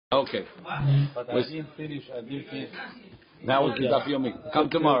Okay. But I didn't finish. I didn't finish. That was the Daf Yomi. Come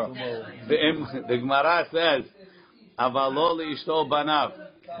tomorrow. The Gemara says, "Avalo liishto banav."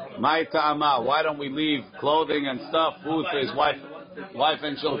 My ta'ama. Why don't we leave clothing and stuff, food for his wife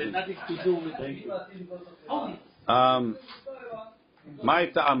and children? Nothing to do with My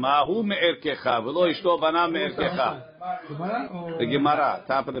ta'ama hu me'erkecha v'lo ishto banav me'erkecha. The Gemara,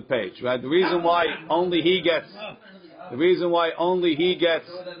 top of the page. Right. The reason why only he gets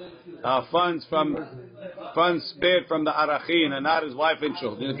funds spared from the arachin and not his wife and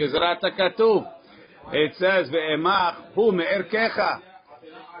children. It says ve'emach hu me'erkecha.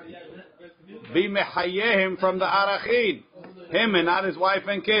 Be mechayehim from the arachin, him and not his wife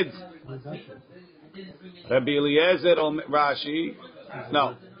and kids. Rabbi Eliezer Rashi,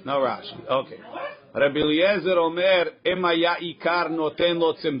 no Rashi. Okay. Rabbi Eliezer Omer ema ya'ikar noten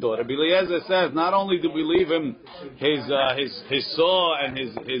lo tzimdo. Rabbi Eliezer says not only do we leave him his saw and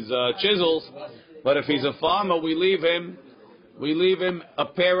his chisels, but if he's a farmer, we leave him a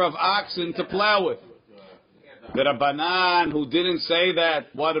pair of oxen to plow with. The Rabbanan who didn't say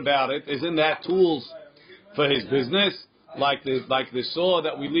that, what about it? Isn't that tools for his business, like the saw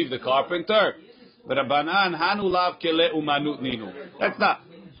that we leave the carpenter? The Rabbanan hanu lav kele umanut ninu. That's not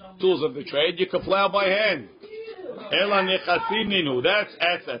tools of the trade. You can plow by hand. Ela nechasim ninu. That's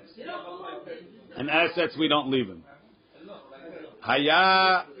assets, and assets we don't leave him.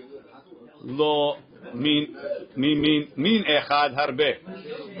 Haya lo min echad harbe.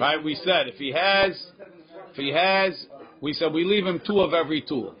 Right? We said if he has, we said we leave him two of every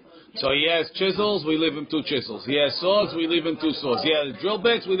tool. So he has chisels, we leave him two chisels. He has saws, we leave him two saws. He has drill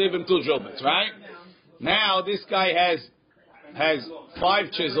bits, we leave him two drill bits, right? Now this guy has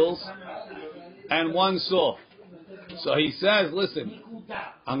 5 chisels and 1 saw. So he says, listen,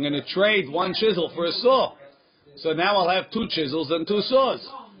 I'm going to trade 1 chisel for a saw. So now I'll have 2 chisels and 2 saws.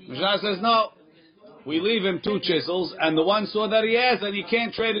 Mishnah says, no. We leave him 2 chisels and the 1 saw that he has, and he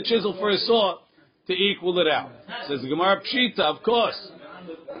can't trade a chisel for a saw to equal it out. Says the Gemara Pshita, of course.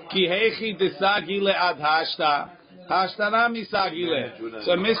 Ki hechi desagi le'ad hashta. Hashtanami sagi le.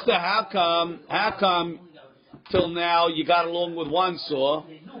 So, Mister, how come till now you got along with 1 saw?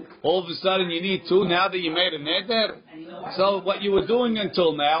 All of a sudden you need 2 now that you made a neder? So what you were doing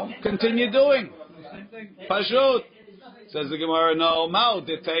until now, continue doing. Pashut. Says the Gemara, no, ma'u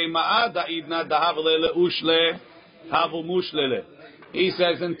detei ma'ada idna dahavle le'ushle havu mushlele. He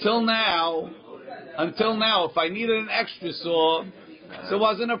says, until now, if I needed an extra saw, so it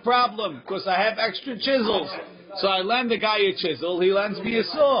wasn't a problem, because I have extra chisels. So I lend the guy a chisel, he lends me a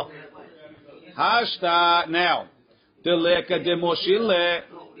saw. Hashta, now, deleka demoshile.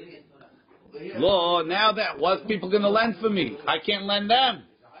 Law, now that, what's people going to lend for me? I can't lend them.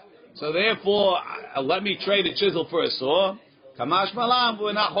 So therefore, let me trade a chisel for a saw. Kamash malam,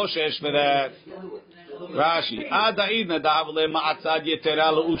 we're not hoshesh for that. Rashi, I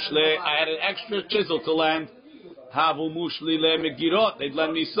had an extra chisel to lend. Havu mushli le megirot. They'd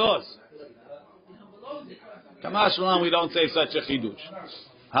lend me saws. Kamash malam, we don't say such a chidush.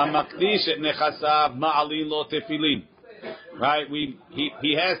 Hamakdish et nechasav ma'alin lo tefillin. Right?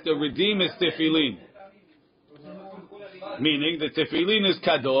 He has to redeem his tefillin. Meaning the tefillin is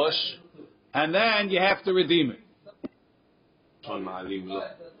kadosh, and then you have to redeem it. No,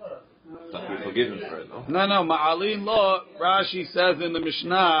 ma'alin lo, Rashi says in the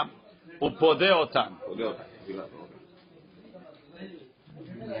Mishnah, upode otan.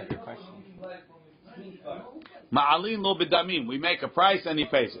 Ma'alin lo b'damim. We make a price and he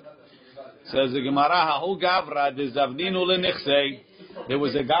pays it. Says the Gemara, Hahu Gavra de Zavninu lenichsei. There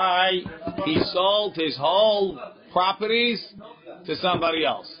was a guy, he sold his whole properties to somebody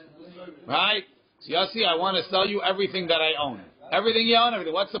else. Right? So Yossi, I want to sell you everything that I own. Everything you own,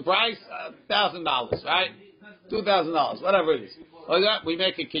 everything. What's the price? $1,000, right? $2,000, whatever it is. We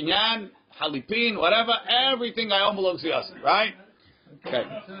make a kinyan, halipin, whatever. Everything I own belongs to Yossi, right? Okay.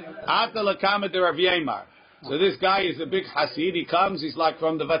 Ata lakama de Rav Yemar. So this guy is a big Hasid. He comes, he's like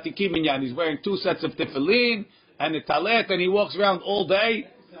from the Vatikim Minyan. He's wearing 2 sets of tefillin and a talet, and he walks around all day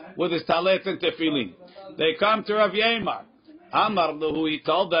with his talet and tefillin. They come to Rav Yemar. Amar Lahu, he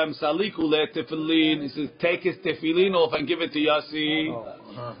told them, Saliku le tefillin. He says, take his tefillin off and give it to Yossi.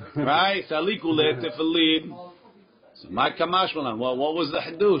 Right? Saliku le tefillin. So my kamashmalan, well, what was the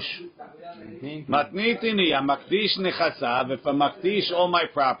hadush? Matnitini, amakdish nechasav. If I makdish all my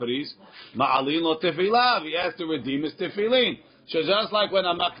properties, ma'alin lo tefilav, he has to redeem his tefillin. So just like when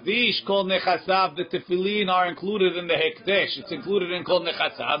a makdish called nechasav, the tefillin are included in the hekdesh. It's included in called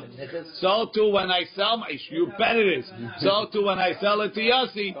nechasav. So too when I sell my, you bet it is. So too when I sell it to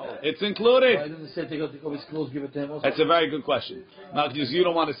Yossi, it's included. Why didn't it say take out the his clothes, give it to him also? That's a very good question. Now, because you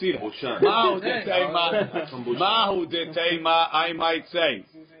don't want to see that. Mahu detema, I might say.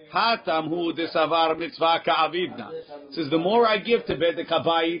 Hatam hu desavar mitzvah ka'avidna. Says the more I give to Beit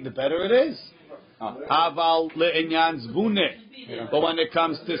Kabai, the better it is. Aval le'inyan zbune. But when it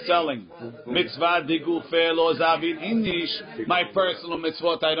comes to selling, mitzvah digufe lo zavin inish, my personal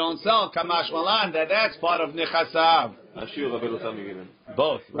mitzvot I don't sell. Kamash malan, that's part of nechasav.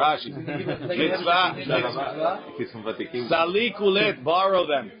 Both. Rashi. Mitzvah. Salikulet, borrow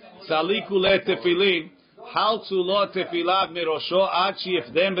them. Salikulet tefillin. How to lo tefilah mirosho ad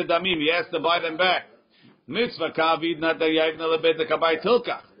sheyifdem bedamim. He has to buy them back. Mitzvah kavid not the yavna lebet lekabay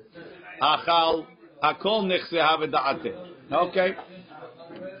tilkach. Achal akol nechseha v'da'ateh. Okay.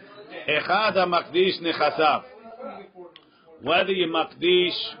 Echad ha-makdish nechasav. Whether you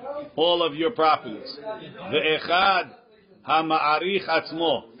makdish all of your properties, ve'echad ha-ma'arich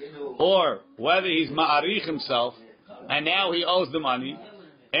atzmo, or whether he's ma'arich himself, and now he owes the money,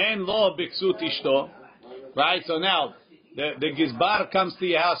 and lo biksut ishto, right? So now, the Gizbar comes to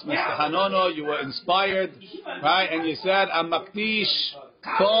your house, Mr. Hanono, you were inspired, right? And you said, Amakdish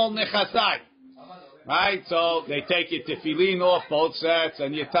kol nechasai. Right? So they take your tefillin off, both sets,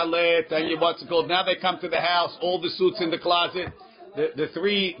 and your talit, and your what's it called. Now they come to the house, all the suits in the closet, the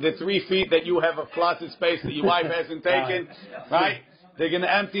 3 feet that you have of closet space that your wife hasn't taken, right? They're going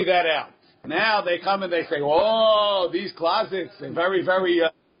to empty that out. Now they come and they say, "Oh, these closets, they're very, very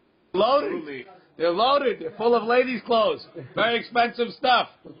loaded. They're loaded. They're full of ladies' clothes. Very expensive stuff."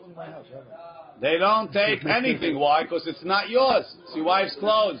 They don't take anything. Why? Because it's not yours. It's your wife's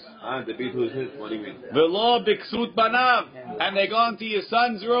clothes. The beat was his. What do you mean? V'lo biksut banav. And they go into your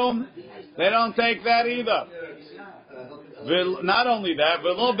son's room. They don't take that either. Not only that,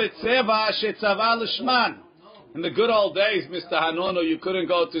 v'lo b'tzeva shetzava l'shman. In the good old days, Mr. Hanono, you couldn't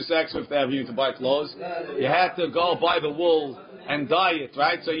go to Saks Fifth Avenue to buy clothes. You had to go buy the wool and dye it,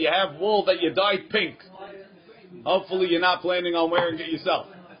 right? So you have wool that you dyed pink. Hopefully you're not planning on wearing it yourself.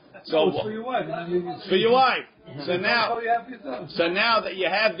 So it's for your wife. For your wife. So now that you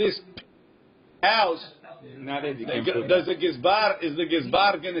have this house, is the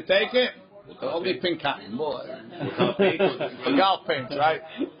Gizbar going to take it? Only pink cotton, boy. Gal paint, right?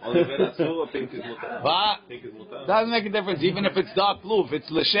 Doesn't make a difference, even if it's dark blue. If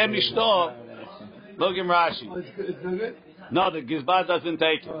it's L'Shem Ishto, look in Rashi. No, the Gizbar doesn't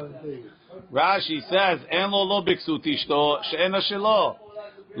take it. Rashi says, En lo biksut ishto, she'ena shelo.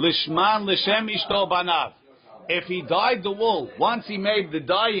 Lishman L'Shem Ishto banav. If he dyed the wool, once he made the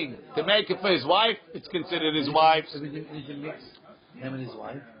dyeing to make it for his wife, it's considered his wife's. Anything mix him and his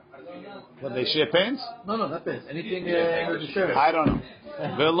wife? What, they share pants? No, not pants. Anything shirt. I don't know.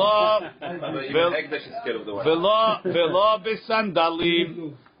 Velo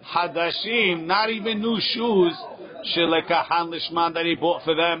b'sandalim hadashim, not even new shoes. Shelekahan Lishman that he bought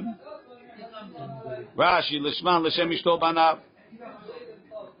for them. Rashi Lishman L'Shem Ishto banav.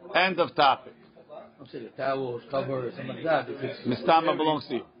 End of topic. I'm saying towels, covers, something like that. Mistama belongs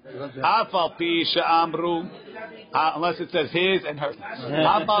to you. Afal pi she'amru, unless it says his and hers.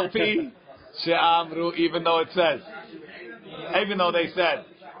 Afal pi she'amru, even though they said,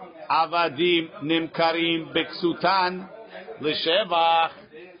 avadim nimkarim biksutan l'shevach,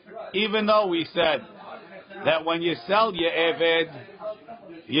 even though we said that when you sell your eved,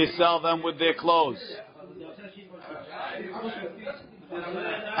 you sell them with their clothes.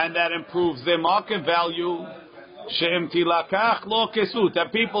 And that improves their market value. She'emti lakach lo kesut.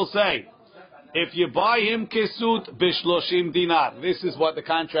 That people say, if you buy him kesut, bishloshim dinar. This is what the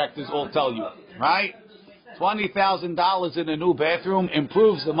contractors all tell you, right? $20,000 in a new bathroom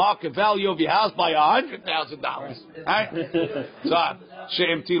improves the market value of your house by $100,000, right? So,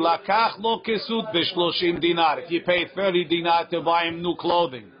 she'emti lakach lo kesut, bishloshim dinar. If you pay 30 dinar to buy him new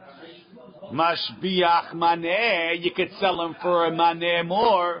clothing. Mashbiach maneh, you could sell them for a maneh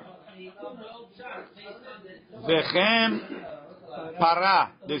more. Vechem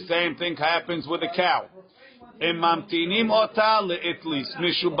para, the same thing happens with a cow. Imamtinim ota leitlis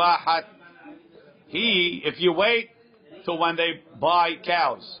mishubahat. If you wait till when they buy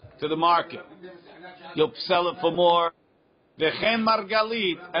cows to the market, you'll sell it for more. Vechem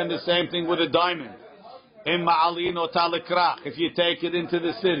margalit, and the same thing with a diamond. Ma'alin ota lekrach, if you take it into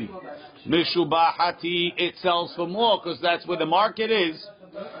the city. Mishubahati, it sells for more because that's where the market is.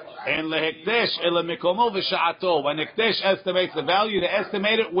 And lehekdesh ele mikomo v'sha'ato. When hekdesh estimates the value, they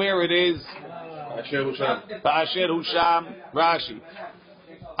estimate it where it is Ba'asher Husham, Rashi.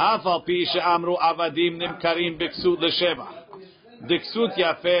 Afal pi she'amru avadim nimkarim biksut l'sheva. Diksut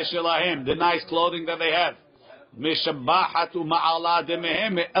yafeh shelahem, the nice clothing that they have. Mishabahat u'ma'ala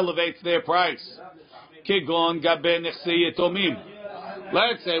demehem, it elevates their price. Kigon gabe nechse yetomim.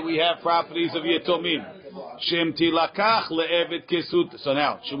 Let's say we have properties of yetomim. Shem tilakach le'evet kisut. So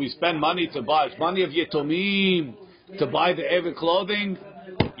now, should we spend money to buy money of yetomim to buy the evet clothing?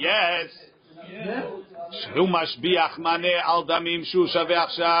 Yes. Shu mashbiach maneh al damim shu shaveh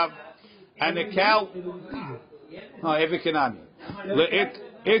achshav. And the cow. No, evet kenani.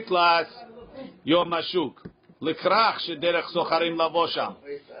 Le'itlas yom mashuk. Lekrach shederech socharim lavo sham.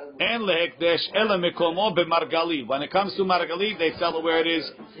 And lehekdesh ele mekomo b'margali. When it comes to margali, they tell it where it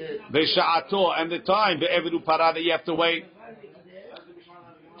is. B'sha'ato, and the time be'evidu parada you have to wait.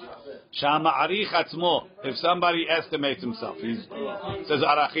 Sha'ma'arich atzmo. If somebody estimates himself, he says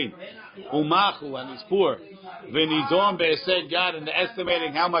arachin. Umachu, and he's poor. V'nidon be'esed God, and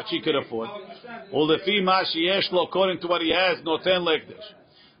estimating how much he could afford. Ulefi ma sheyesh lo, according to what he has, noten lehekdesh.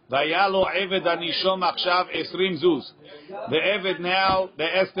 Vayalo eved anishom achshav 20 zuz. The eved now, they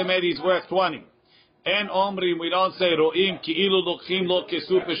estimate he's worth 20. En omrim, we don't say ro'im ki ilu lokchim lo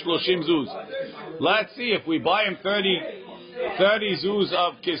kesuf 30 zuz. Let's see if we buy him 30 zuz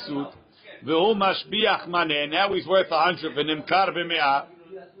of kesuf. V'hu mashbiach maneh. Now he's worth 100. V'nimkar b'me'ah.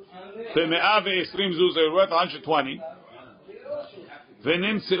 B'me'ah ve'esrim zuz, they're worth 120.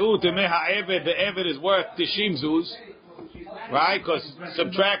 V'nimtzeu temeh ha'eved, the eved is worth 90 zuz. Right? Because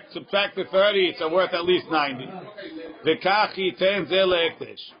subtract the 30, it's worth at least 90. V'kachi ten ze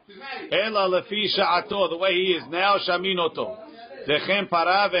le'ekdesh. Ela lefi sha'ato, the way he is now, shaminoto. V'chen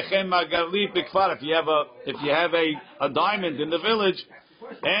para v'chen margalit b'kfar. If you have a diamond in the village,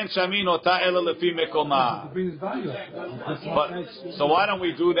 and shaminota ela lefi mekoma. So why don't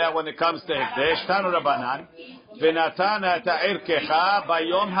we do that when it comes to ekdesh? Tanu Rabbanan. V'natana ta'irkecha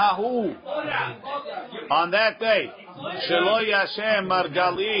bayom hahu. On that day, shelo yashem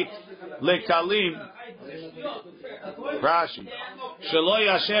margalit lekalim. Rashi. Shelo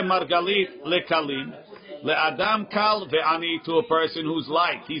yashem margalit lekalim. Le'adam kal ve'ani, to a person who's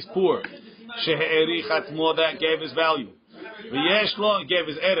light, he's poor. She'erich atzmo, that gave his value. V'yesh lo, gave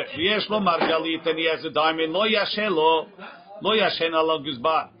his erech. V'yesh lo margalit, and he has a diamond. Lo yashen ala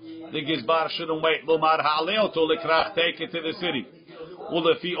gizbar. The gizbar shouldn't wait. Lo mar ha'aleo to lekrach, take it to the city.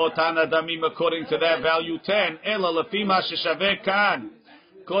 Ulefi otana damim, according to that value 10. Ela lefi ma sheshaveh kan,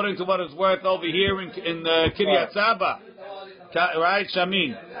 according to what it's worth over here in Kiryat Saba. Right,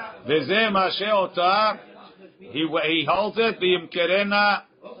 Shamin. V'zeh ma she'otah, he holds it, v'yimkerena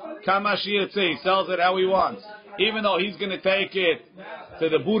kama she'yirtzeh, he sells it how he wants. Even though he's going to take it to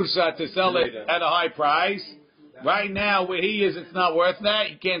the bursa to sell it at a high price, right now where he is, it's not worth that.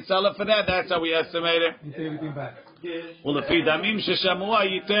 You can't sell it for that. That's how we estimate it. You take everything back. ולפי דמים ששמוע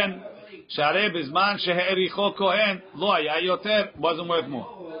ייתן שהרי בזמן שהעריכו כהן לא היה יותר, wasn't worth more.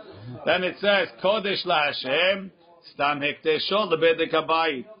 Then it says קודש להשם סתם הקדשו לבדק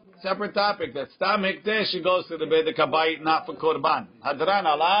הבית. Separate topic, that סתם הקדש, it goes to the בדק הבית, not for קורבן. הדרן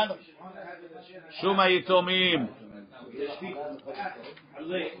עליו שום היתומים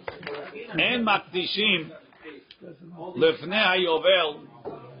אין מקדישים לפני היובל.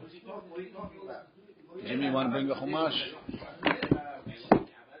 Jimmy, you want to bring the chumash?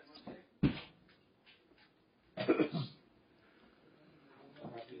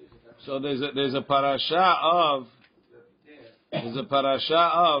 So there's a parasha of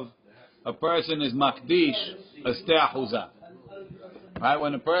a person is makdish a stei ahuzah. Right,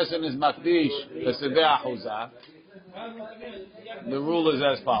 when a person is makdish a stei ahuzah, the rule is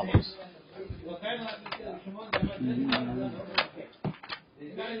as follows.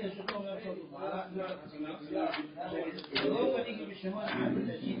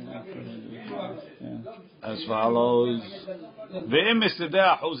 As follows. Ve'im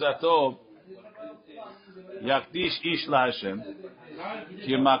misedeh ahuzato yakdish ish laHashem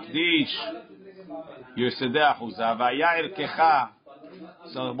ki makdish yosedeh ahuzah va'ya'ir kecha.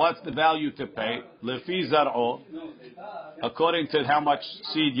 So what's the value to pay? Lefi zar'o, according to how much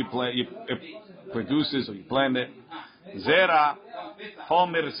seed you it produces or you plant it. Zera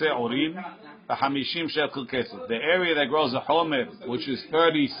homer se'orim, 50 shekel kesef. The area that grows a homer, which is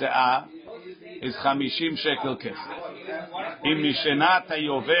 30 se'ah, is 50 shekel kesef. Im mishenat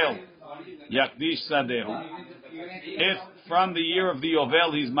hayovel yakdish sadehu. If from the year of the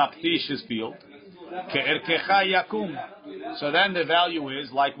yovel he's makdish his field, ke'erkecha yakum. So then the value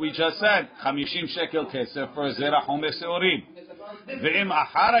is, like we just said, 50 shekel kesef for zera homer se'orim. Ve'im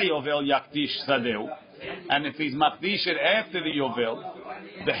achara yovel yakdish sadehu. And if he's makdish it after the yovel,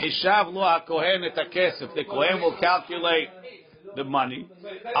 V'hishav lo hakohen et hakesef. The kohen will calculate the money.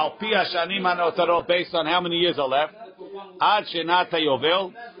 Al pi hashanim hanotarot, based on how many years are left. Ad shenat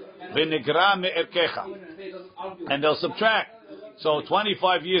hayovel v'negra me'erkecha. And they'll subtract. So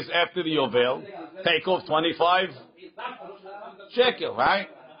 25 years after the yovel, take off 25 shekel, right?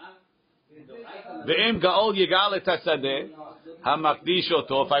 Ve'im ga'ol yigal et hasadeh hamakdish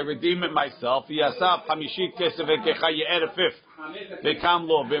oto. If I redeem it myself, yasav hamishit kesef erkecha, you add a fifth. Ve'kam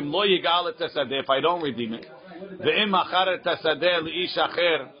lo. Ve'im lo yigal et hasadeh. If I don't redeem it, ve'im achar et hasadeh li'ish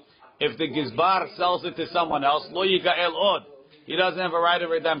acher. If the gizbar sells it to someone else, lo yigael od. He doesn't have a right of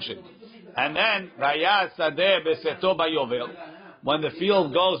redemption. And then raya sadeh beseto bayovel. When the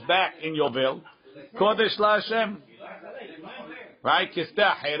field goes back in Yovel, Kodesh LaHashem, right?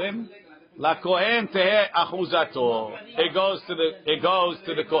 Kisteh Hirim, LaKohen Teheh Achuzato. It goes to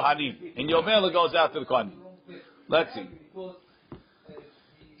the Kohanim. In Yovel, it goes out to the Kohanim. Let's see.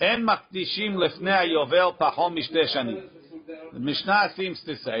 En Makdishim Lefnei Yovel Pachom Mishteh Shanim. The Mishnah seems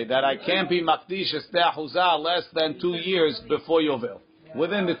to say that I can't be Makdish Esteh Achuzah less than 2 years before Yovel.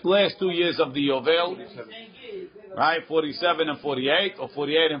 Within the last 2 years of the Yovel, right, 47 and 48, or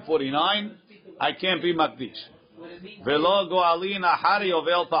 48 and 49, I can't be Makdish. Velo go'alin ahar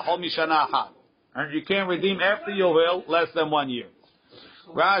Yovel pachom mishana achat. And you can't redeem after Yovel less than 1 year.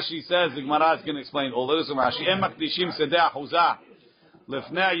 Rashi says, the Gemara is going to explain all this. Rashi, en makdishim sedeh achuzah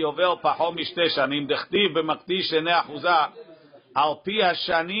lefnei Yovel pachom mishteh shanim dechtiv b'makdish enei achuzah al pi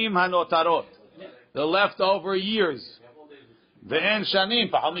hashanim hanotarot. The leftover years. Ve'en shanim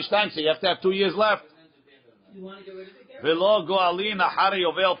pachom mishtayim, so you have to have 2 years left. Velo go'alin ahar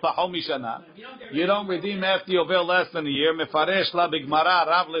Yovel pachom mishana. You don't redeem after Yovel less than a year. Mefaresh la b'Gemara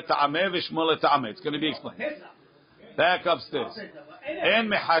rav leta'ameh v'shmuel leta'ameh. It's going to be explained. Back upstairs. En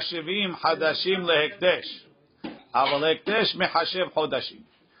mehashevim hadashim lehekdesh. Aval hekdesh mehashev chodashim.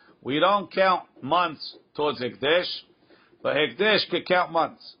 We don't count months towards hekdesh, but hekdesh can count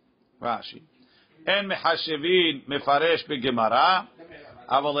months. Rashi. En mehashevin mefaresh b'Gemara.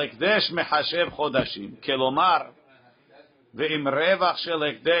 אבל הקדש מחשב חודשים, כלומר, ואם רווח של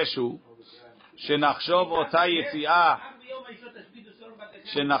הקדש הוא, שנחשוב אותה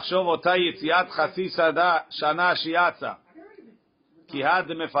יציאת חצי שנה שיצא, כי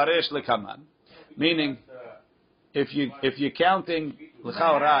הד מפרש לכמן. Meaning, if you're counting,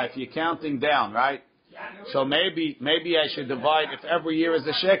 if you're counting down, right? So maybe I should divide, if every year is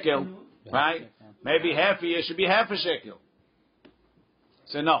a shekel, right? Maybe half a year should be half a shekel.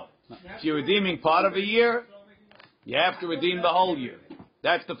 So no. If you're redeeming part of a year, you have to redeem the whole year.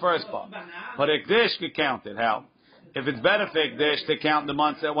 That's the first part. But Ekdesh could count it. How? If it's better for Ekdesh to count the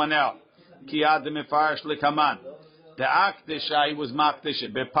months that went out. Ki ad mefarish lekaman. The Akdeshai was Makdesh.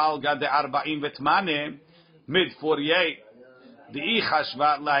 Bepalga de arba'im v'tmane mid 48. The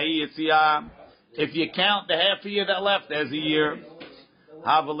Ichashvat lahi yitziyah. If you count the half a year that left as a year,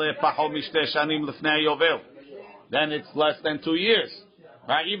 havale pacho mishteh shanim lefnei yovel. Then it's less than 2 years.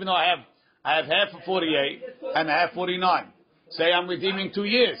 Right? Even though I have half of 48 and I have 49. Say I'm redeeming 2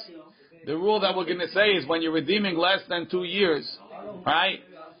 years. The rule that we're going to say is when you're redeeming less than 2 years, right?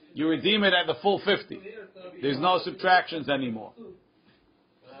 You redeem it at the full 50. There's no subtractions anymore.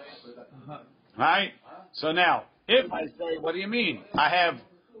 Right? So now, if I say, what do you mean? I have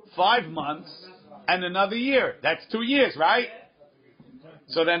 5 months and another year. That's 2 years, right?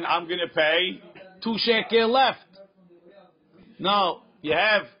 So then I'm going to pay 2 shekel left. No. You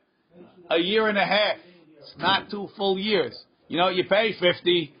have a year and a half. It's not 2 full years. You know, you pay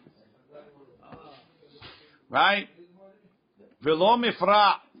 50. Right? Velo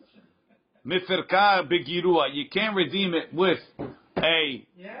mifra mifirka begirua. You can't redeem it with a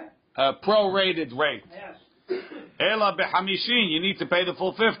prorated rate. Ela behamishin. You need to pay the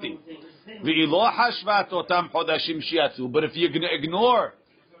full 50. Ve'ilo hashvat otam chodashim shiatzu. But if you're going to ignore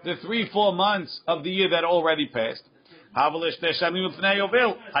the 3-4 months of the year that already passed, I have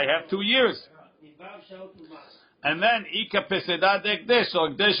 2 years. And then, Ika Pesedat Ekdesh, so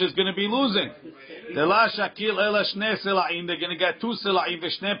Ekdesh is going to be losing. They're going to get 2 Sela'im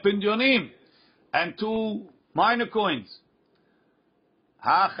v'shnei Pindyonim and 2 minor coins.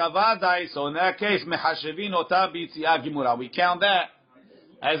 So in that case, Mehashevin Ota B'Yitziah Gimura. We count that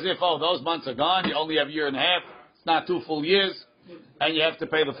as if, those months are gone, you only have a year and a half, it's not 2 full years, and you have to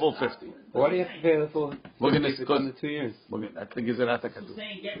pay the full 50. Why do you have to pay the full? We're going to on the 2 years. I think it's an atakadu.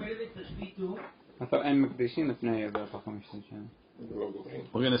 I thought en makdishim lefnei Yovel pachom mishteh shanim.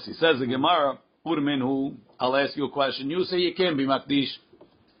 We're going to see. Says the Gemara, Urminhu. I'll ask you a question. You say you can't be makdish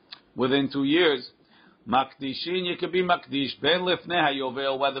within 2 years. Makdishin, you can be makdish ben lefnei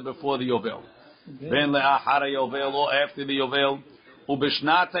hayovel, whether before the yovel, ben le'achar hayovel, or after the yovel.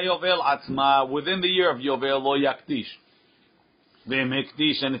 Ubishnat Yovel Atzma, within the year of Yovel, lo yaktish.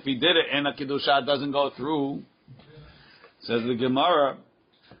 Ve'mektish, and if he did it and a Kedusha doesn't go through, says the Gemara,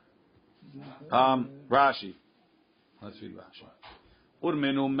 Rashi. Let's read Rashi.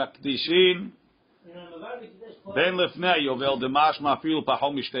 Urmenu mektishin, ben lefnei Yovel demashma afilu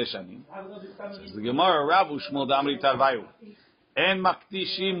pachol mishtei shanim. Says the Gemara, Rav Ushmul Damri Tarvayu. En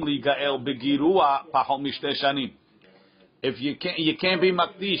maktishim ligael begirua pachol mishtei shanim. If you can't be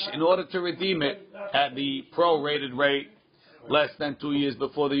makdish in order to redeem it at the prorated rate less than 2 years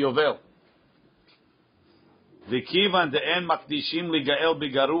before the Yovel. V'kivan de'en makdishim ligael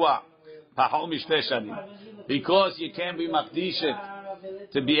bigarua pachol mishtei shanim. Because you can't be makdish it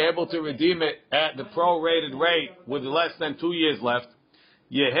to be able to redeem it at the prorated rate with less than 2 years left.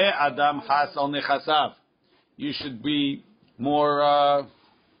 Yeheh adam chas al nechasav. You should be more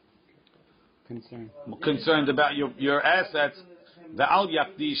concerned about your assets. Ve'al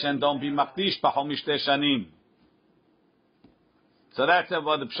yakdish, and don't be makdish pachol mishtei shanim. So that's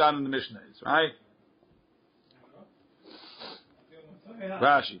what the pshat in the Mishnah is, right?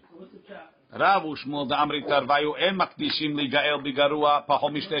 Rashi. Rav Ushmul Damri Tarvayu en makdishim ligael bigarua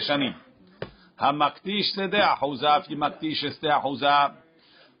pachol mishtei shanim. Hamakdish sedeh ahuzah, if you makdish sedeh ahuzah,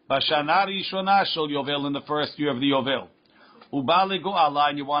 b'shana rishona shel Yovel, in the first year of the Yovel. Uba lego'ala,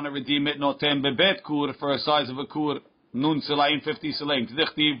 and you want to redeem it, noten bebet kur, for a size of a kur, nun silaim, 50 silaim.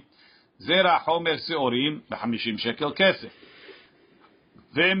 T'dichtiv, zera homer seorim, b'50 shekel kesef.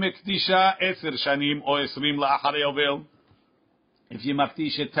 Ve'mektisha 10 shanim o 20 la'achar Yovel. If you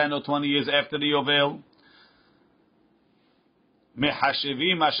makdish it 10 or 20 years after the Yovel,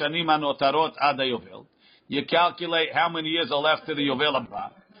 mehashevim hashanim hanotarot ad Yovel. You calculate how many years are left to the Yovel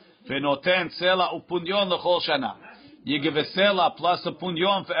abba. Ve'noten sela upunyon l'chol shana. You give a sela plus a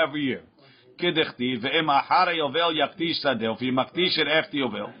punyon for every year. Kedichtiv ve'em achar Yovel yaktish sadeh. If you makdish it after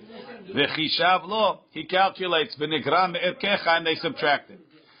Yovel, ve'chishav lo, he calculates v'nigra me'erkecha, and they subtract it.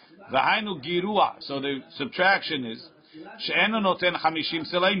 V'hainu girua, so the subtraction is she'enu noten 50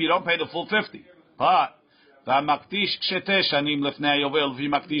 selaim, you don't pay the full 50. But v'maktish ksheteh shanim lefnei Yovel, if you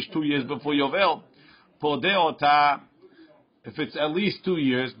makdish 2 years before Yovel, podeh ota, if it's at least 2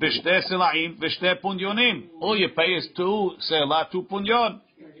 years, b'shteh selaim v'shteh punyonim, all you pay is 2 selah, 2 punyon.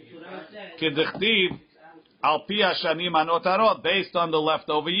 Kedichtiv al pi hashanim hanotarot, based on the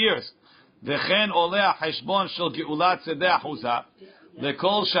leftover years. V'chen oleh hashbon shel geulat sedeh ahuzah,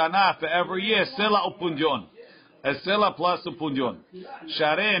 lekol shana, for every year, sela upunyon. A sela plus upunyon.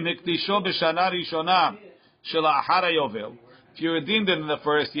 Shareh miktisho b'shana rishona shel ahar Yovel. If you redeemed it in the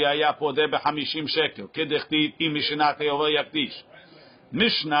first year, ya podeh b'50 shekel. Kedichtiv im mishnat Yovel yakdish.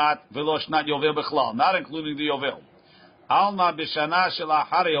 Mishnat v'lo shnat Yovel b'chlal, not including the Yovel. Alma b'shana shel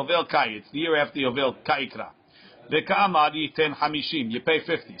ahar Yovel kai, it's the year after Yovel kaikra. V'ka'amad yiten 50, you pay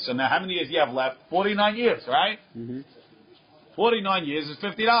 50. So now how many years you have left? 49 years, right? 49 years is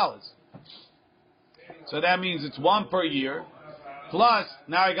 $50. So that means it's 1 per year. Plus,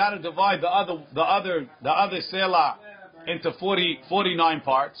 now I got to divide the other selah into 49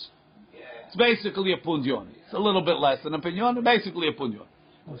 parts. It's basically a punyon. It's a little bit less than a punyon, but basically a punyon.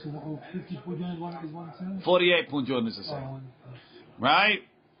 Oh, so 50 punyon is one cent? 48 punyon is the same. Right?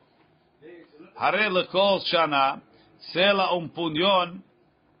 Hare lekol shana sela punyon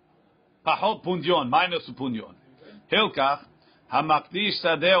pachot punyon minus punyon. Hilkach hamakdish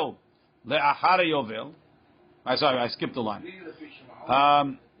sadeu le'achar Yovel. I skipped the line.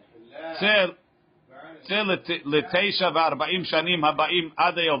 לתשע ו40 שנים הבאים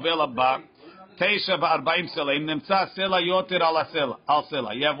עד היובל הבא, 9 ו40 סלע, אם נמצא סלע יותר על סלע,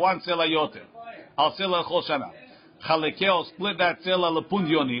 you have one סלע יותר, על סלע לכל שנה. חלקהו, split that סלע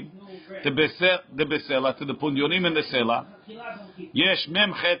לפונדיונים, בסלע, to the פונדיונים in the סלע, יש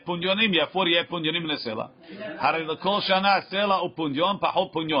ממחת פונדיונים, you have 48 פונדיונים in the סלע, הרי לכל שנה סלע ופונדיון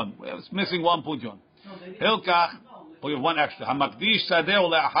פחות פונדיון, it's missing one פונדיון. הלקח, we have one extra, המקדיש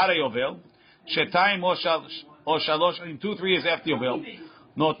שדהו לאחר היובל, שתיים או שלוש, in 2-3 years after Yovel,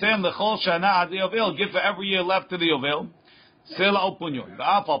 נותן לכל שנה עד Yovel, give for every year left to the Yovel, סלע או פוניון.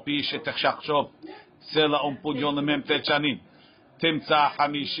 ואף על פי שתחשוב סלע או פוניון למ"ט שנים, תמצא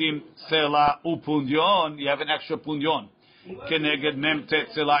 50 סלע ופוניון, you have an extra פוניון, כנגד מ"ט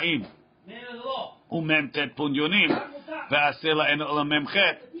סלעים, ומ"ט פוניונים, והסלע אין אלא מ"ח,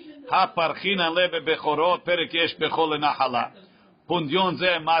 הפרחינן לב בבכורות, פרק יש בכל לנחלה. Pundion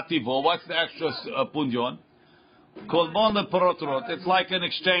ze mativo. What's the extra pundion? Kolmon leprotrot. It's like an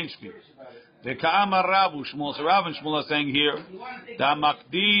exchange fee. The Ka'amar Rav Shmuel. So Rav and Shmuel are saying here, da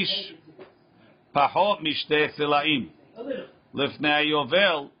makdish pachot mishteh selaim lifnei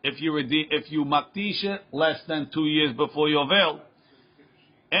Yovel. If you makdish it less than 2 years before Yovel,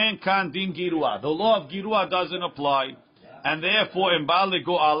 En kan din girua. The law of girua doesn't apply. And therefore, in Bali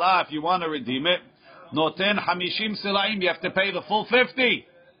Go'ala, if you want to redeem it, noten hamishim silaim, you have to pay the full 50.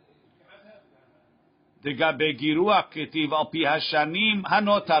 The gabe girua ketiv al pi hashanim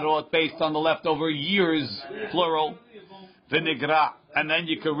hanotarot, based on the leftover years, plural, v'nigra, and then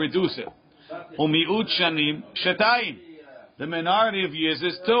you can reduce it. Umiut shanim shetayim. The minority of years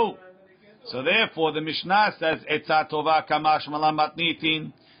is 2. So therefore, the Mishnah says, Etzah tova kamash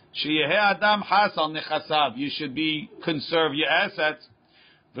malamatnitin, sheyeh adam hasal nechasav. You should conserve your assets.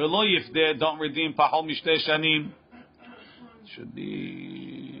 V'lo yifdeh, don't redeem pahol mishteh shanim. Should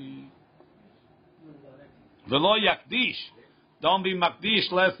be... V'lo yakdish, don't be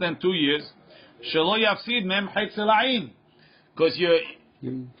makdish less than 2 years. Shelo yafsid mem cheksela'in. Because you're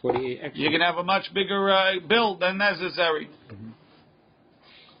going to have a much bigger bill than necessary.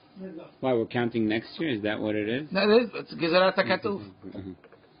 Why, we're counting next year? Is that what it is? That is. It's Gezerat HaKatuv.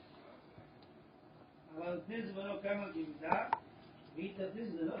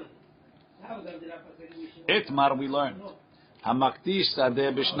 Itmar, we learned. Hamakdish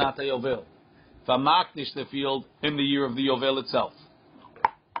sadeh b'shnat hayovel. Famakdish the field in the year of the Yovel itself.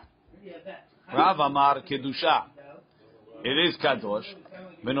 Rav Amar Kedusha. It is Kadosh.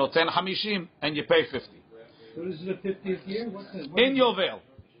 V'noten hamishim, and you pay 50. So this is the 50th year? What's it? In Yovel.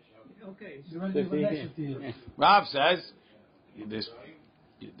 Okay. So you're ready for the next 50 years. Rav says, this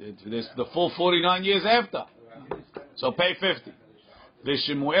the full 49 years after. So pay 50.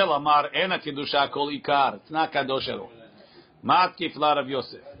 V'Shemuel Amar ena Kedusha kol ikar. It's not Kadosh at all. Mat kifla Rav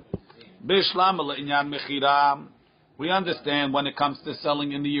Yosef. Bishlam le'inyan mechira. We understand when it comes to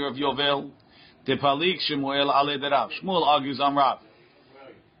selling in the year of Yovel. Tepalik Shemuel ale derav. Shmuel argues on Rav.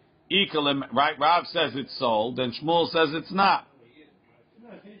 Right? Rav says it's sold, and Shmuel says it's not.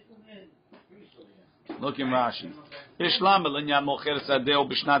 Look in Rashi. Ishlam elinyan mocher sadeu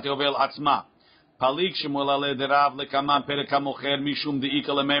b'shnat Yovel atzma. Palik Shemuel ale derav lekaman perek hamocher mishum de'ika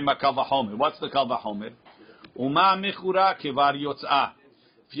lemema kal v'chomer. What's the kal v'chomer? Uma mechura kevar yotzah.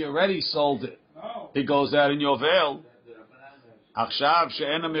 If you already sold it, it goes out in Yovel. Achshav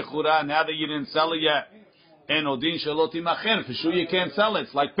she'ena mechura. Now that you didn't sell it yet, en odin shelo timacher. For sure you can't sell it.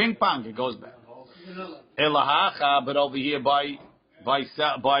 It's like ping pong. It goes back. Elahacha, but over here by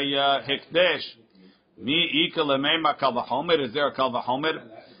hekdesh. Mi ika lemema kal v'chomer. Is there a kal v'chomer?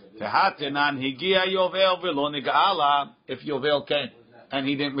 Tehatenan higia Yovel v'lo nigala. If Yovel came and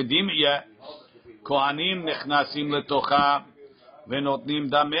he didn't redeem it yet, kohanim nechnasim letocha v'notnim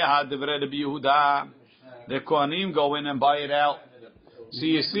dameha devre Rabbi Yehuda. The kohanim go in and buy it out. So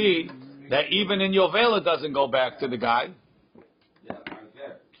you see that even in Yovel it doesn't go back to the guy.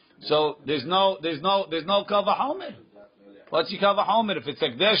 So there's no kal v'chomer. What's your kal v'chomer? If it's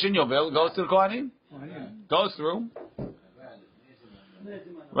hekdesh in Yovel, it goes to the kohanim. Goes through.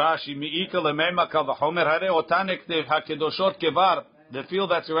 Rashi mi'ika lemema kal v'chomer hare otanek hakedoshot kevar. The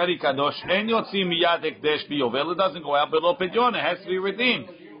field that's already kadosh en yotzi miyad hekdesh biyovel. It doesn't go out below pidyon. It has to be redeemed.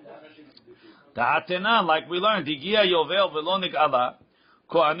 Ta'atenan, like we learned, higia Yovel v'lo nigala.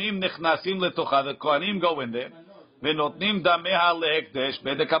 Kohanim nechnasim letocha. The kohanim go in there. V'notnim dameha lehekdesh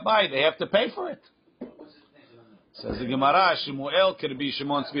bedekabai. They have to pay for it. Says the Gemara, Shemuel Rabbi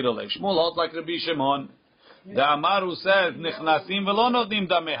Shimon Svirolei. Shmuel holds like Rabbi Shimon. The Amaru says nechnasim v'lo notnim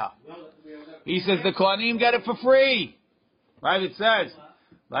dameha. He says the kohanim get it for free. Right? It says,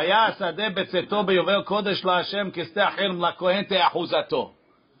 "Vayas adeh betzeto beyovel kodesh laHashem kesteh achirim lakohen te'achuzato."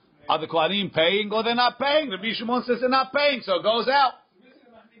 Are the kohanim paying or they're not paying? Rabbi Shimon says they're not paying, so it goes out.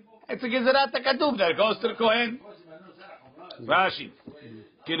 It's a gezerat hakatuv that goes to the kohen. Rashi,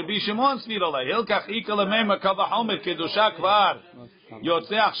 ki Rabbi Shimon svirolei hilkach ika lemema kal v'chomer kedusha kvar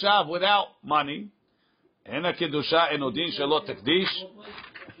yotzei achshav without money. Ena kedusha enodin shelo tekdish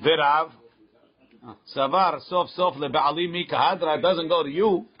v'rav. Savar sof sof leba'ali mika hadra. It doesn't go to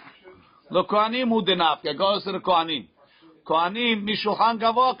you. The kohanim hu denaf. It goes to the kohanim. Kohanim mishulchan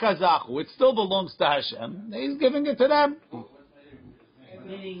gavo kazachu. It still belongs to Hashem. He's giving it to them.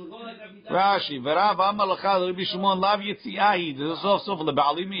 Rashi v'rav amar l'cha Rabbi Shimon lav yitziahi. Sof sof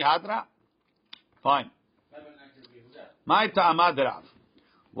leba'ali mi hadra. Fine. My ta'amad Rav.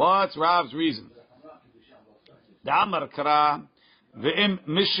 What's Rav's reason? Da'amar kra v'im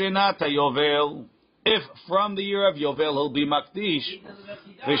mishenat Yovel. If from the year of Yovel he'll be makdish,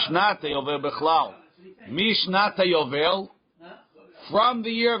 v'shnat Yovel bechlal. Mishnat Yovel, from the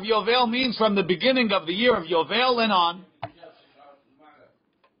year of Yovel means from the beginning of the year of Yovel and on,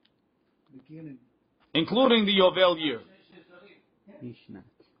 including the Yovel year.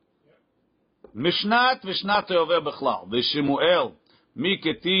 Mishnat v'shnat Yovel bechlal. V'Shemuel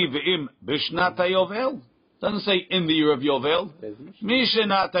miketi v'im b'shnat Yovel. Doesn't say in the year of Yovel.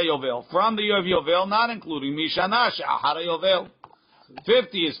 Mishanata Yovel. From the year of Yovel, not including Mishana She'achara Yovel.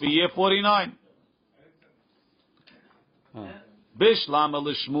 50 is for year 49. Bishlama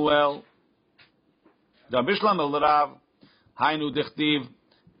L'Shmuel. Bishlama L'Rav. Hainu Dichtiv.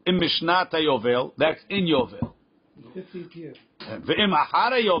 In Mishnata Yovel. That's in Yovel. 50th year. Ve'im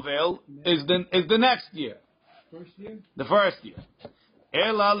Achara Yovel is the next year. First year? The first year.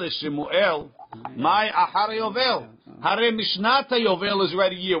 Ela L'Shmuel. My Achara Yovel. Hare Mishnata Yovel is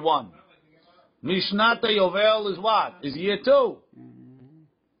already year 1. Mishnata Yovel is what? Is year 2.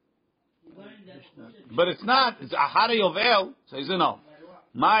 But it's not. It's Achara Yovel. So he says no.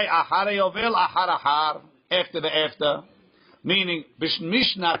 My Achara Yovel Achar Achar. After the after. Meaning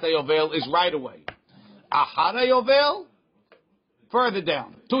Mishnata Yovel is right away. Achara Yovel further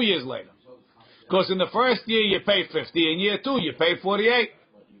down. 2 years later. Because in the first year you pay 50. In year 2 you pay 48.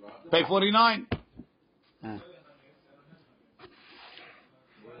 Pay 49.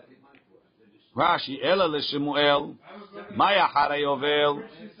 Rashi, Ela L'Shmuel, Maya Hara Yovel,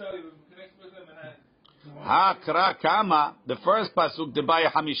 Hakra Kama, the first pasuk,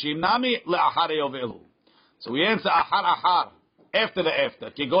 Debaya Hamishim, Nami Le'achara Yovelu. So we answer Achar Achar, after the after.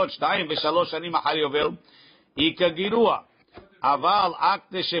 Kigod Shtayim V'Shalosh Shanim Achar Yovel, Ika Girua. Aval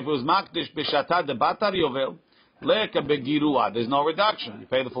Aktish, if it was Maktish B'Shata Debatar Yovel, Leka Begirua. There's no reduction. You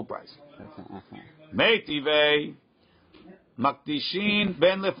pay the full price. Meitivei. מקדישין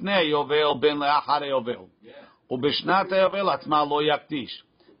בין לפני יובל בין לאחר יובל ובשנת היובל עצמה לא יקדיש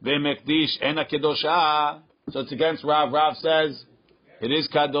ומקדיש אין הקדושה. So it's against Rav. Rav says it is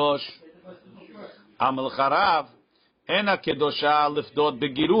kadosh. אמר לך רב אין הקדושה לפדות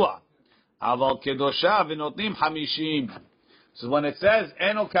בגירוע אבל קדושה ונותנים 50. So when it says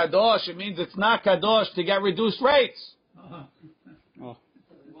אינו kadosh, it means it's not kadosh to get reduced rates.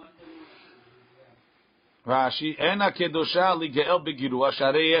 Rashi, Ena Kedosha Ligael Begirua,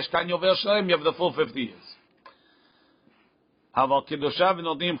 Sharei Yesh Kan Yovel Shalem, you have the full 50 years. Haval Kedosha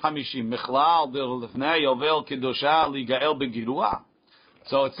V'Nodim 50, Michlal D'Lefnei Yovel Kedosha Ligael Begirua.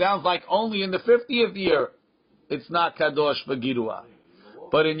 So it sounds like only in the 50th year it's not Kadosh Begirua.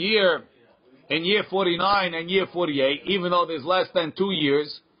 But in year 49 and year 48, even though there's less than 2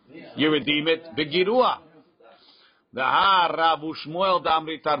 years, you redeem it Begirua. And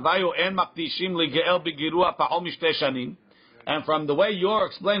from the way you're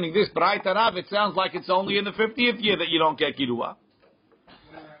explaining this, Braita Rav, it sounds like it's only in the 50th year that you don't get Girua.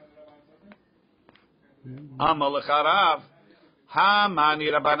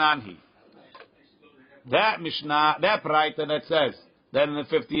 That Mishnah, that Braita that says that in the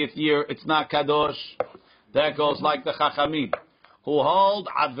 50th year it's not Kadosh, that goes like the Chachamim, who hold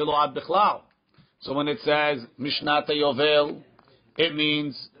Ad Velo Ad Bichlal. So when it says Mishnata Yovel, it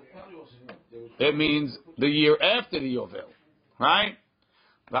means the year after the Yovel, right?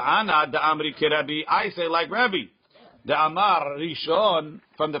 Va'ana da'amri kirabi, I say like Rabbi, da'amar Rishon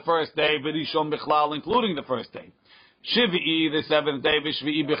from the first day, v'Rishon bichlal, including the first day. Shiv'i, the 7th day,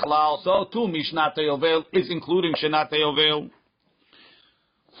 v'Shvi'i bichlal. So too Mishnata Yovel is including Shenata Yovel.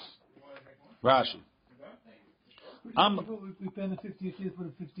 Rashi. We pay the 50th year for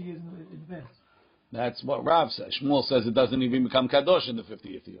the 50 years in advance. That's what Rav says. Shmuel says it doesn't even become Kadosh in the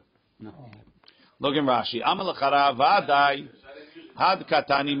 50th year. No. Look in Rashi. Amal Chara Vadai Had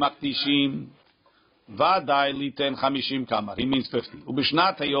Katani Maktishim Vadai Liten 50 Kamar. He means 50.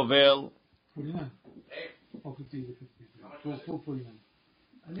 Ubishnat Yovel 49. Or 50 49.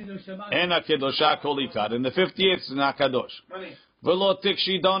 Ena Kedosha Kolikar. In the 50th it's not Kadosh. Velo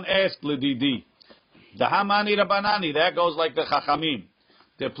Tikshi, don't ask Lididi. The Hamani Rabbanani, that goes like the Chachamim.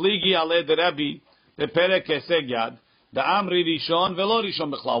 The Pligi Ale the Rabbi. The Perek Kesegyad, the Amri Rishon, Velo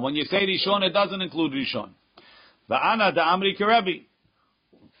Rishon Bichlal. When you say Rishon, it doesn't include Rishon. The Ana, the Amri Kerebi.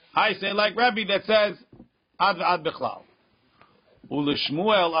 I say like Rabbi that says Ad Bichlal.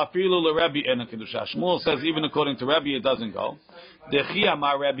 Ulishmuel afilu leRabbi ena kedusha. Shmuel says even according to Rabbi it doesn't go. Dechi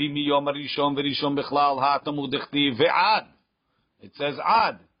amar Rabbi miyom Rishon v'Rishon Bichlal hatamu dechti ve'ad. It says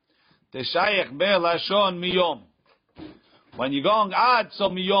Ad. Teshayech be'lashon miyom. When you're going ad, so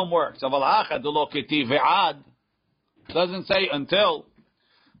miyom works. Doesn't say until.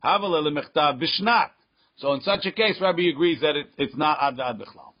 So in such a case, Rabbi agrees that it's not ad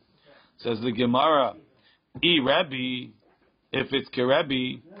bichlal. Says the Gemara, Rabbi, if it's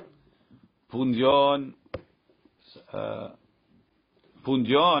kerebi, pundion,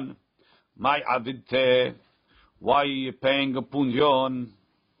 my avidte, why are you paying a pundion?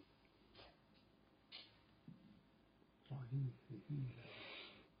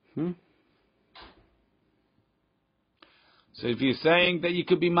 So if you're saying that you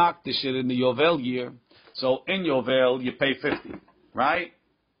could be makdish in the Yovel year, So in Yovel, you pay 50, right?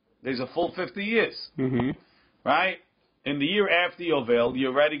 There's a full 50 years, right? In the year after Yovel,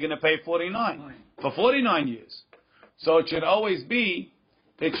 you're already going to pay 49 for 49 years. So it should always be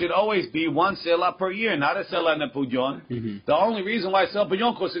one sela per year, not a sela and a pudyon. The only reason why sela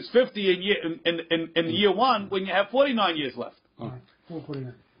pudyon, because it's 50 in year one when you have 49 years left.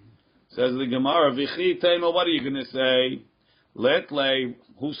 449. Says the Gemara, Vichi Tema, what are you going to say? Letle,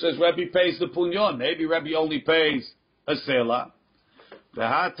 who says Rebbe pays the punyon? Maybe Rebbe only pays a sela.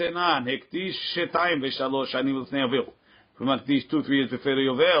 V'hatenan, hektish shetayim v'shalosh shanim l'fnei Yovel. From hektish 2-3 years before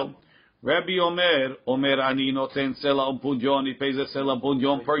Yovel, Rebbe Omer ani noten sela o punyon, he pays a sela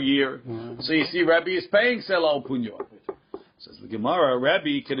punyon per year. So you see, Rebbe is paying sela o punyon. Says the Gemara,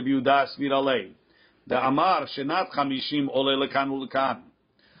 Rebbe could be udas viralei. The Amar shenat chamishim ole lekan ulekan.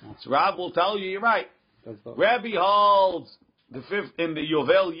 So Rav will tell you, you're right. Rebbe holds the fifth in the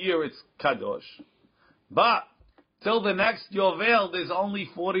Yovel year, it's kadosh, but till the next Yovel, there's only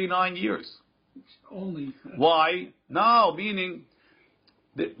 49 years. Only. Why? No, meaning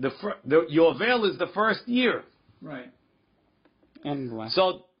the Yovel is the first year. Right. And what?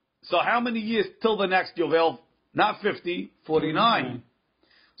 So how many years till the next Yovel? Not 50, 49.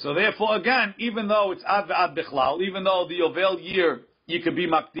 So therefore, again, even though it's ad ve'ad bichlal, even though the Yovel year you could be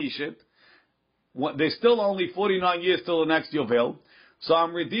makdishit, there's still only 49 years till the next Yovel. So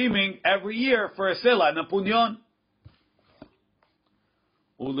I'm redeeming every year for a sela and a punyon.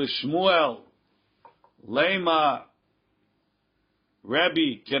 Ulishmuel lema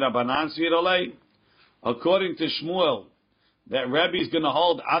Rebbe kirabanan sviralei. According to Shmuel, that Rebbe is going to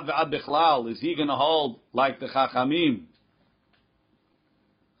hold ad ve'ad bichlal. Is he going to hold like the Chachamim?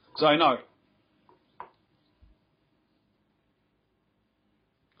 So I know.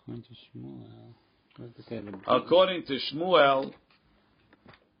 According to Shmuel,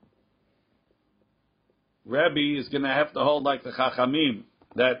 Rebbe is going to have to hold like the Chachamim,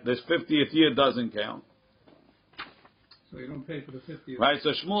 that this 50th year doesn't count. So you don't pay for the 50th. Right, so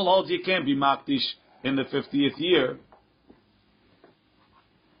Shmuel holds you can't be makdish in the 50th year.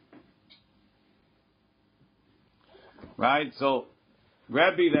 Right, so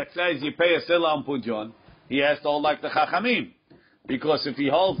Rebbe that says you pay a sela on pudyon, he has to hold like the Chachamim. Because if he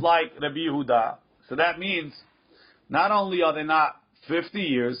holds like Rabbi Yehuda, so that means not only are there not 50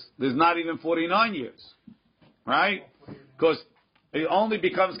 years, there's not even 49 years. Right? Because it only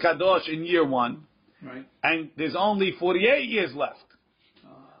becomes Kadosh in year one. Right. And there's only 48 years left.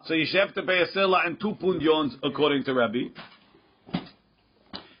 So you should have to pay a sela and 2 pundyons according to Rabbi.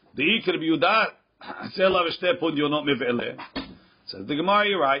 The Ikr Rabbi Yehuda, sela v'shteh pundyonot miv'eleh. Says the Gemara,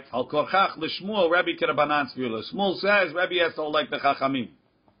 you're right. Al korchach l'shmuel, Rabbi kirabanan svirla. Shmuel says Rabbi has to hold like the Chachamim.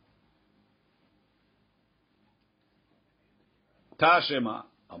 Tashema,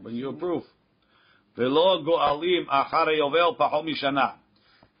 I'll bring you a proof. V'lo go'alim achare Yovel pachom mishana.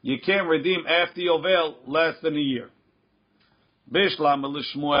 You can't redeem after Yovel less than a year. Bishlam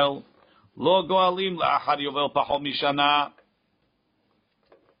l'shmuel, lo go'alim la'achar Yovel pachom mishana.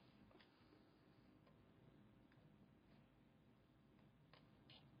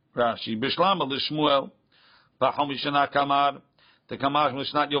 Rashi, Bishlama l'shmuel, pachom mishana kamar, tekamash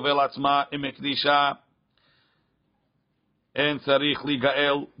m'shnat Yovel atzma, imekdisha, en tzarich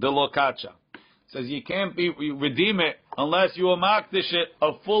ligael de kacha. Says you can't redeem it unless you amakdish it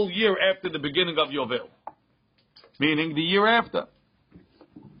a full year after the beginning of Yovel, meaning the year after.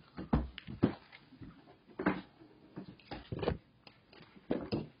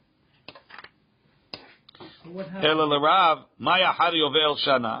 What happened?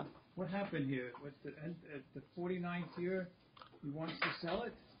 What happened here? What's the end at the 49th year? He wants to sell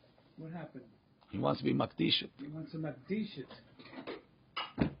it. What happened? He wants to be makdishit. He wants to makdish it.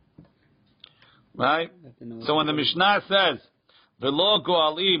 Right? So when the Mishnah says, "V'lo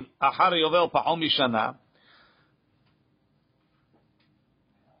go'alim achar Yovel pachom mishana,"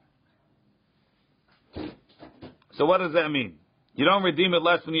 so what does that mean? You don't redeem it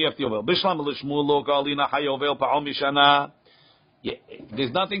less than you have to Yovel. Bishlam l'shmuel lo go'alim achar Yovel pachom mishana.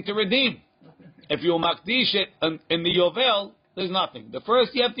 There's nothing to redeem. If you makdish it in the Yovel, there's nothing. The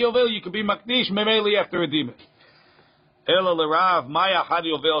first you have to Yovel, you could be makdish, memeli you have to redeem it. Ela l'rav maya achar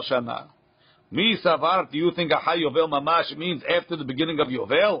Yovel shana. Mi savar, do you think achar Yovel mamash means after the beginning of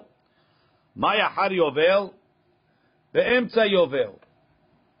Yovel? Maya achar Yovel, be'emtza Yovel.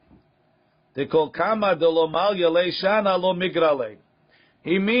 They call kama de lo mal yalei shana lo migrale.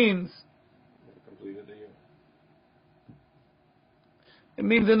 He means it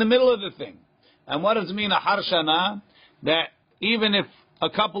means in the middle of the thing. And what does it mean achar shana? That even if a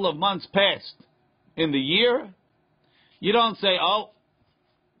couple of months passed in the year, you don't say, oh,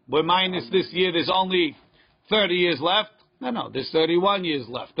 we're minus this year, there's only 30 years left. No, there's 31 years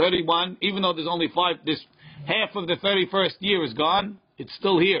left. 31, even though there's only 5, this half of the 31st year is gone, it's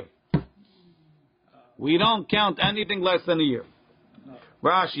still here. We don't count anything less than a year.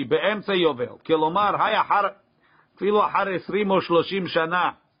 Rashi, be'emtze yovel. Kilomar, haya har, filo har 20 או 30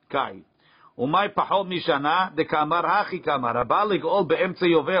 שנה, kai. ומאי פחות משנה, דקאמר הכי קאמר. הבא לגאול באמצע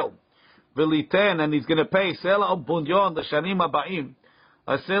יובל. וליתן, and he's going to pay סלע ופוניון לשנים הבאים.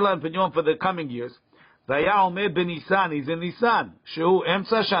 A סלע ופוניון for the coming years. והיה עומד בניסן, he's in Nisan. שהוא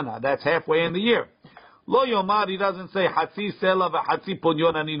אמצע שנה, that's halfway in the year. לא יאמר, he doesn't say, חצי סלע וחצי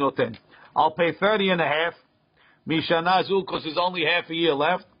פוניון אני נותן. I'll pay 30 and a half. משנה זו, because there's only half a year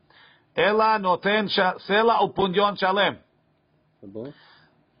left. אלא נותן סלע ופוניון שלם.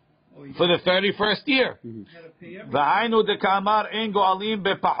 For the 31st year. והיינו דקאמר אין גואלים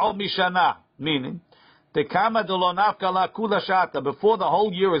בפחות משנה. Meaning, דקאמה דלא נפקא לה כולה שעתה. Before the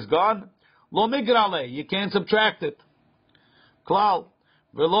whole year is gone, לא מגרלה. You can't subtract it. כלל,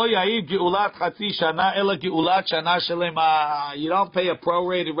 ולא יעיד גאולת חצי שנה, אלא גאולת שנה שלמה. You don't pay a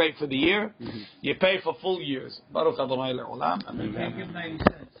prorated rate for the year. You pay for full years. ברוך אדוני לעולם. You can't give 90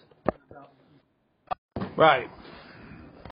 cents. Right.